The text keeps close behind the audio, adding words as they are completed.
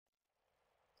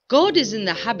God is in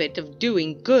the habit of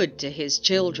doing good to His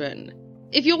children.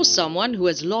 If you're someone who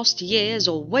has lost years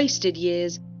or wasted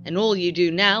years, and all you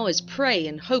do now is pray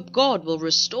and hope God will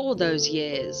restore those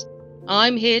years,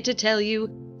 I'm here to tell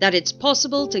you that it's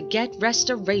possible to get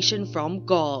restoration from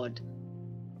God.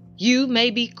 You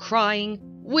may be crying,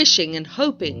 wishing and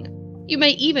hoping. You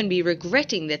may even be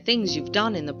regretting the things you've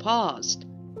done in the past.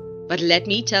 But let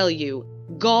me tell you,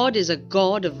 God is a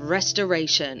God of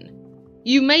restoration.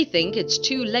 You may think it's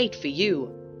too late for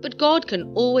you, but God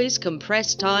can always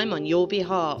compress time on your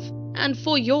behalf and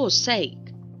for your sake.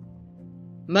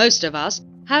 Most of us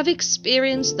have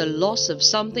experienced the loss of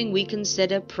something we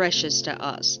consider precious to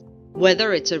us,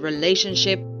 whether it's a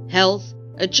relationship, health,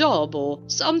 a job, or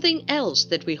something else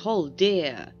that we hold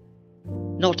dear.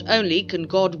 Not only can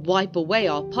God wipe away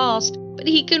our past, but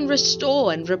He can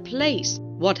restore and replace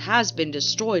what has been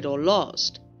destroyed or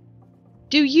lost.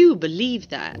 Do you believe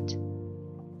that?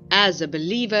 As a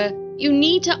believer, you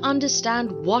need to understand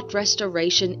what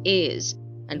restoration is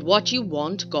and what you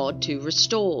want God to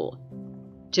restore.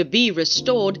 To be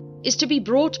restored is to be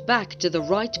brought back to the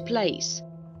right place.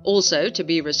 Also, to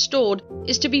be restored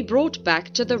is to be brought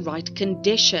back to the right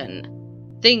condition.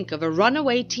 Think of a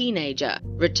runaway teenager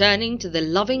returning to the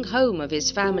loving home of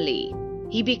his family.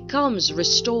 He becomes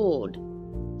restored.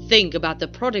 Think about the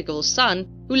prodigal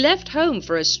son who left home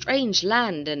for a strange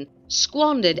land and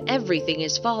squandered everything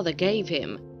his father gave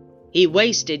him. He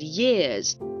wasted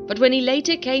years, but when he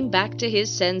later came back to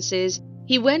his senses,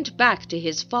 he went back to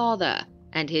his father,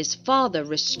 and his father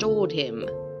restored him.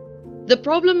 The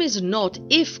problem is not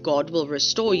if God will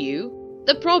restore you.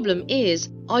 The problem is,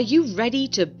 are you ready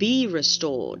to be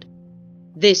restored?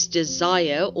 This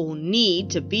desire or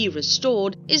need to be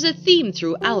restored is a theme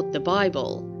throughout the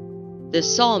Bible. The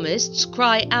psalmists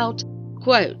cry out,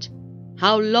 quote,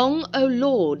 "How long, O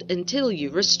Lord, until you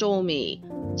restore me?"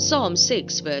 Psalm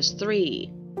 6 verse 3.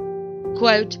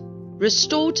 Quote,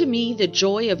 "Restore to me the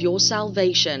joy of your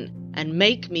salvation, and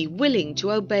make me willing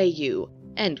to obey you."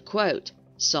 End quote.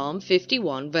 Psalm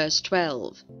 51 verse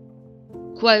 12.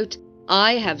 Quote,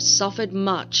 "I have suffered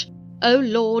much. O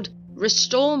Lord,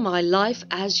 restore my life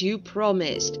as you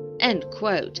promised." End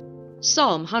quote.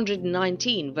 Psalm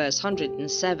 119 verse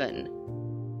 107.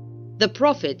 The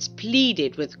prophets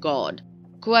pleaded with God,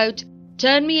 quote,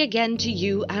 "Turn me again to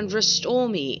you and restore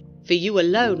me, for you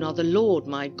alone are the Lord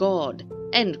my God."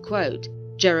 End quote.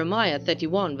 Jeremiah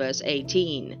 31 verse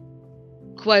 18.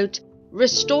 Quote,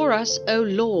 "Restore us, O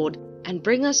Lord, and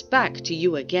bring us back to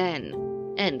you again."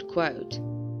 End quote.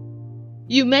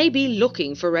 You may be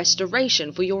looking for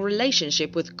restoration for your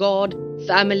relationship with God,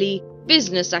 family,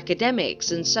 business,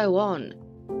 academics, and so on.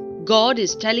 God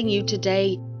is telling you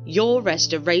today, your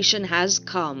restoration has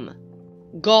come.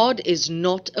 God is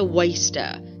not a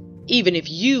waster. Even if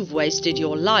you've wasted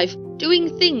your life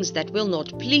doing things that will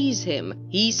not please Him,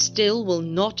 He still will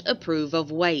not approve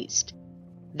of waste.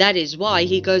 That is why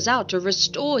He goes out to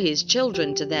restore His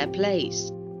children to their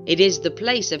place. It is the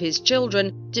place of His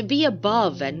children to be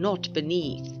above and not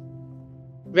beneath.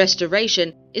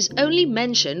 Restoration is only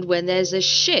mentioned when there's a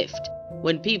shift,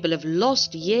 when people have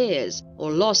lost years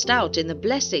or lost out in the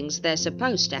blessings they're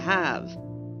supposed to have.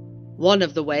 One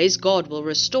of the ways God will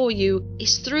restore you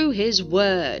is through His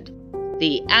Word.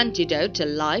 The antidote to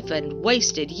life and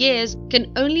wasted years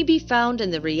can only be found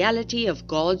in the reality of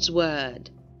God's Word.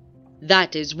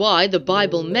 That is why the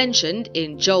Bible mentioned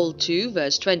in Joel 2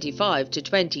 verse 25 to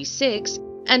 26,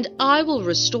 "And I will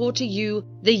restore to you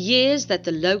the years that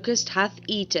the locust hath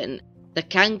eaten, the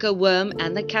cankerworm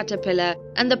and the caterpillar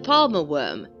and the palmer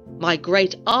worm, my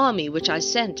great army which I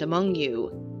sent among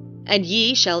you. And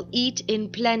ye shall eat in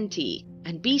plenty,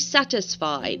 and be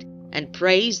satisfied, and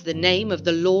praise the name of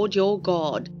the Lord your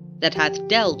God, that hath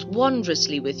dealt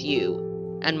wondrously with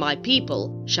you, and my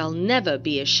people shall never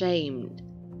be ashamed."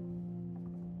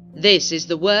 This is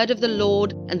the word of the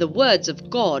Lord, and the words of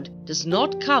God does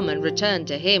not come and return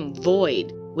to Him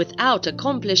void, without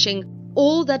accomplishing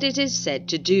all that it is said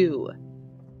to do.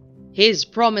 His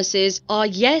promises are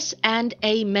yes and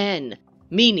amen,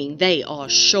 meaning they are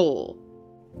sure.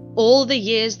 All the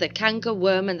years the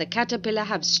cankerworm and the caterpillar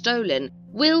have stolen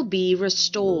will be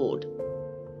restored.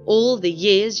 All the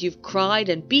years you've cried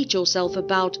and beat yourself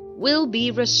about will be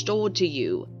restored to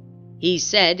you. He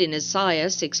said in Isaiah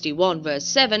 61 verse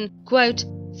 7, quote,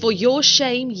 "For your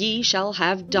shame ye shall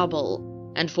have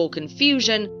double, and for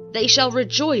confusion they shall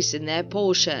rejoice in their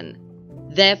portion.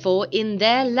 Therefore in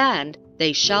their land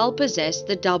they shall possess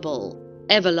the double.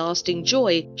 Everlasting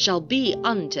joy shall be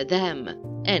unto them."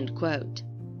 End quote.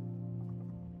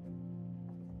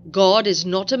 God is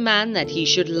not a man that He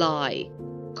should lie.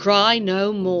 Cry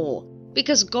no more.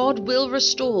 because God will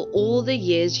restore all the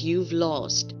years you've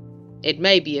lost. It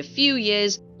may be a few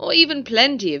years or even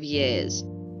plenty of years.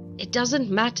 It doesn't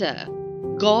matter.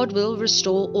 God will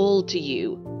restore all to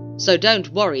you. So don't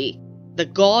worry. The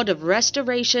God of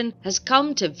restoration has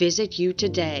come to visit you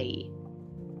today.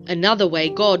 Another way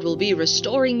God will be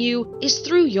restoring you is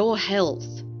through your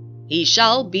health. He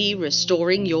shall be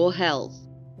restoring your health.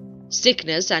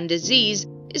 Sickness and disease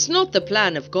is not the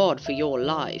plan of God for your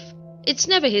life. It's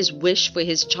never His wish for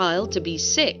His child to be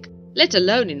sick, let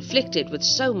alone inflicted with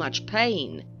so much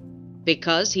pain.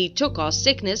 Because He took our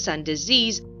sickness and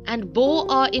disease and bore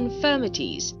our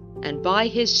infirmities, and by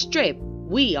His strip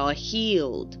we are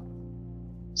healed.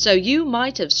 So you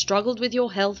might have struggled with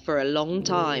your health for a long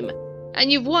time,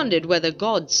 and you've wondered whether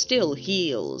God still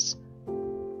heals.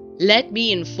 Let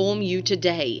me inform you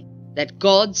today that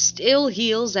God still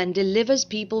heals and delivers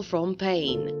people from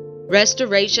pain.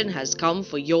 Restoration has come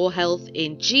for your health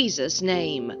in Jesus'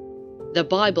 name. The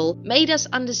Bible made us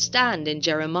understand in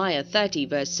Jeremiah 30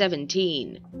 verse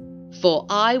 17, "For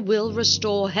I will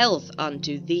restore health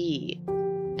unto thee,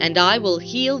 and I will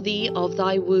heal thee of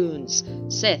thy wounds,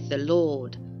 saith the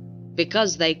Lord.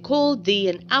 Because they called thee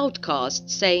an outcast,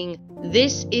 saying,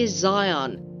 This is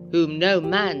Zion, whom no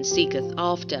man seeketh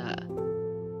after."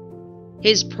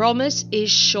 His promise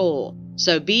is sure,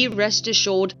 so be rest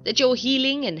assured that your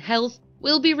healing and health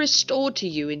will be restored to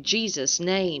you in Jesus'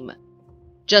 name.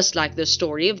 Just like the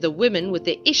story of the woman with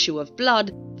the issue of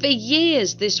blood, for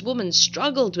years this woman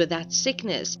struggled with that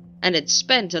sickness and had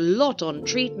spent a lot on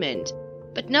treatment,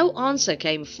 but no answer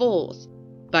came forth.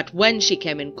 But when she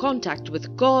came in contact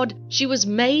with God, she was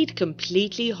made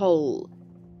completely whole.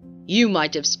 You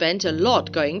might have spent a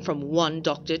lot going from one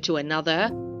doctor to another,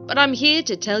 but I'm here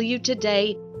to tell you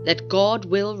today that God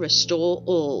will restore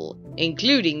all,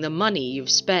 including the money you've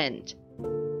spent.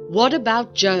 What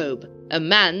about Job, a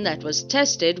man that was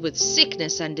tested with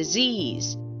sickness and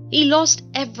disease? He lost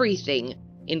everything,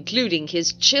 including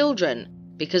his children,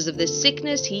 because of the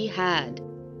sickness he had.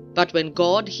 But when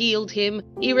God healed him,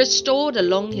 He restored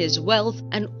along his wealth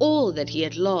and all that he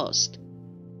had lost.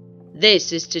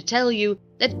 This is to tell you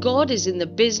that God is in the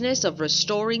business of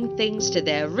restoring things to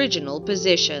their original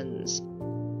positions.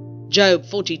 Job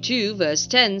 42 verse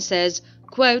 10 says,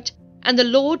 quote, "And the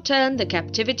Lord turned the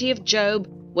captivity of Job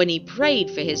when he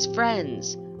prayed for his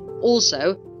friends.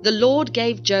 Also, the Lord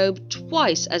gave Job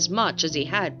twice as much as he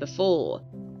had before."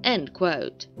 End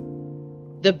quote.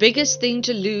 The biggest thing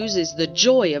to lose is the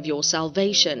joy of your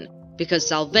salvation, because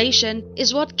salvation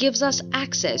is what gives us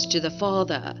access to the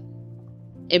Father.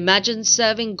 Imagine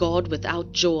serving God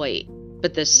without joy,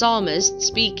 but the psalmist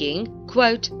speaking,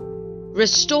 quote,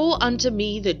 "Restore unto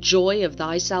me the joy of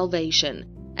thy salvation,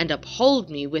 and uphold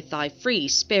me with thy free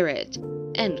spirit."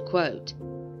 End quote.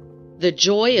 The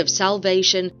joy of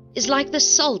salvation is like the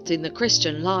salt in the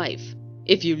Christian life.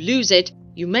 If you lose it,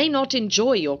 you may not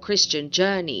enjoy your Christian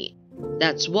journey.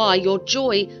 That's why your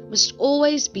joy must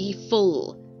always be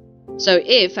full. So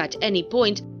if at any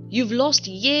point you've lost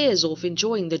years of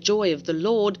enjoying the joy of the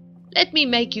Lord, let me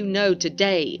make you know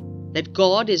today that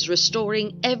God is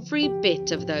restoring every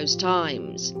bit of those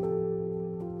times.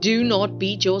 Do not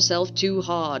beat yourself too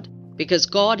hard, because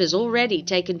God has already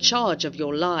taken charge of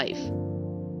your life.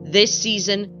 This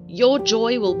season, your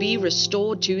joy will be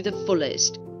restored to the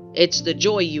fullest. It's the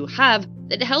joy you have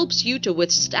that helps you to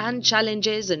withstand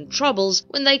challenges and troubles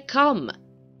when they come.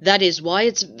 That is why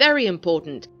it's very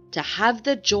important to have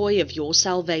the joy of your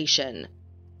salvation.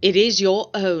 It is your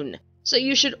own, so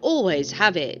you should always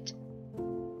have it.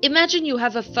 Imagine you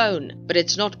have a phone, but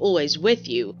it's not always with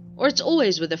you, or it's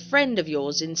always with a friend of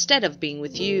yours instead of being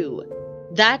with you.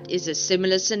 That is a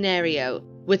similar scenario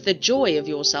with the joy of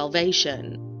your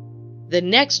salvation. The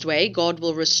next way God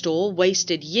will restore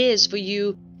wasted years for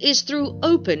you is through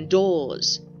open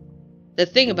doors. The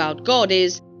thing about God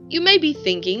is, you may be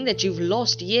thinking that you've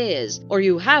lost years or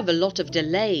you have a lot of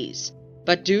delays.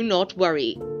 But do not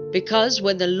worry, because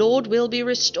when the Lord will be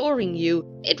restoring you,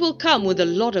 it will come with a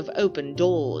lot of open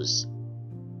doors.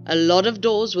 A lot of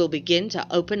doors will begin to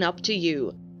open up to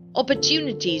you.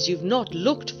 Opportunities you've not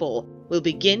looked for will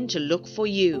begin to look for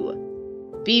you.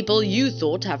 People you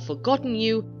thought have forgotten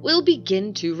you will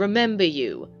begin to remember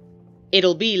you.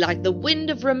 It'll be like the wind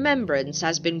of remembrance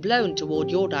has been blown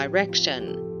toward your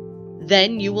direction.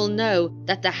 Then you will know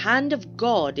that the hand of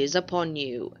God is upon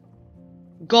you.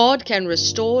 God can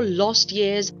restore lost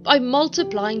years by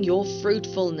multiplying your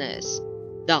fruitfulness.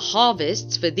 The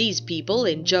harvests for these people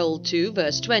in Joel 2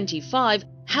 verse 25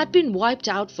 had been wiped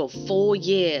out for 4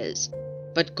 years.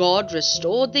 But God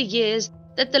restored the years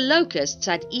that the locusts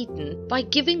had eaten by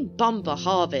giving bumper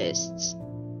harvests.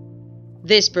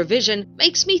 This provision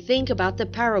makes me think about the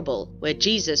parable where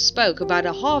Jesus spoke about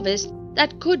a harvest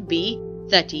that could be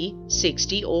 30,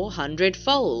 60, or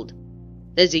 100-fold.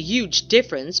 There's a huge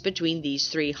difference between these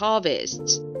three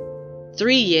harvests.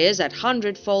 3 years at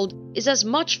 100-fold is as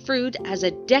much fruit as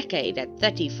a decade at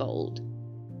 30-fold.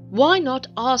 Why not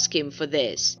ask him for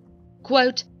this?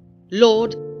 Quote,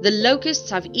 "Lord, the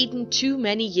locusts have eaten too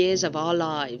many years of our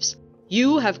lives.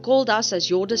 You have called us as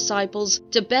your disciples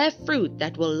to bear fruit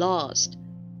that will last.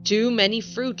 Too many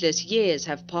fruitless years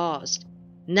have passed.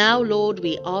 Now, Lord,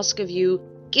 we ask of you,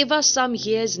 give us some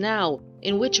years now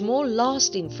in which more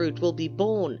lasting fruit will be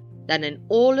borne than in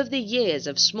all of the years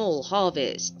of small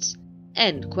harvests."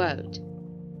 End quote.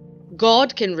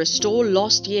 God can restore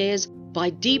lost years by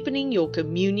deepening your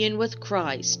communion with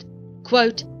Christ.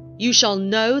 Quote, "You shall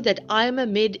know that I am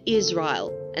amid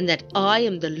Israel, and that I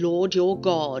am the Lord your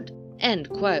God." End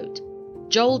quote.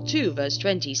 Joel 2 verse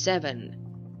 27.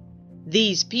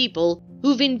 These people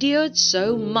who've endured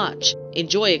so much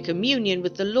enjoy a communion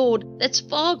with the Lord that's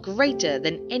far greater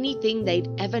than anything they'd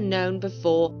ever known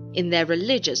before in their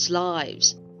religious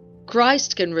lives.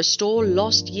 Christ can restore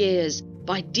lost years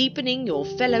by deepening your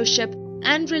fellowship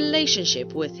and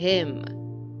relationship with Him.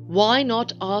 Why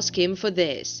not ask Him for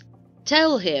this?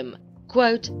 Tell Him,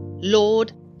 quote,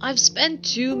 "Lord, I've spent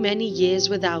too many years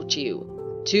without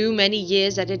you, too many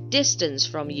years at a distance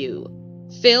from you.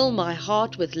 Fill my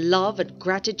heart with love and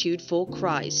gratitude for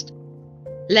Christ.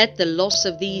 Let the loss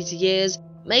of these years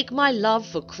make my love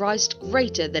for Christ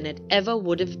greater than it ever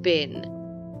would have been.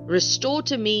 Restore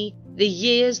to me the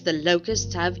years the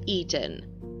locusts have eaten.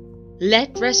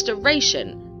 Let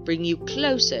restoration bring you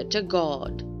closer to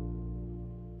God."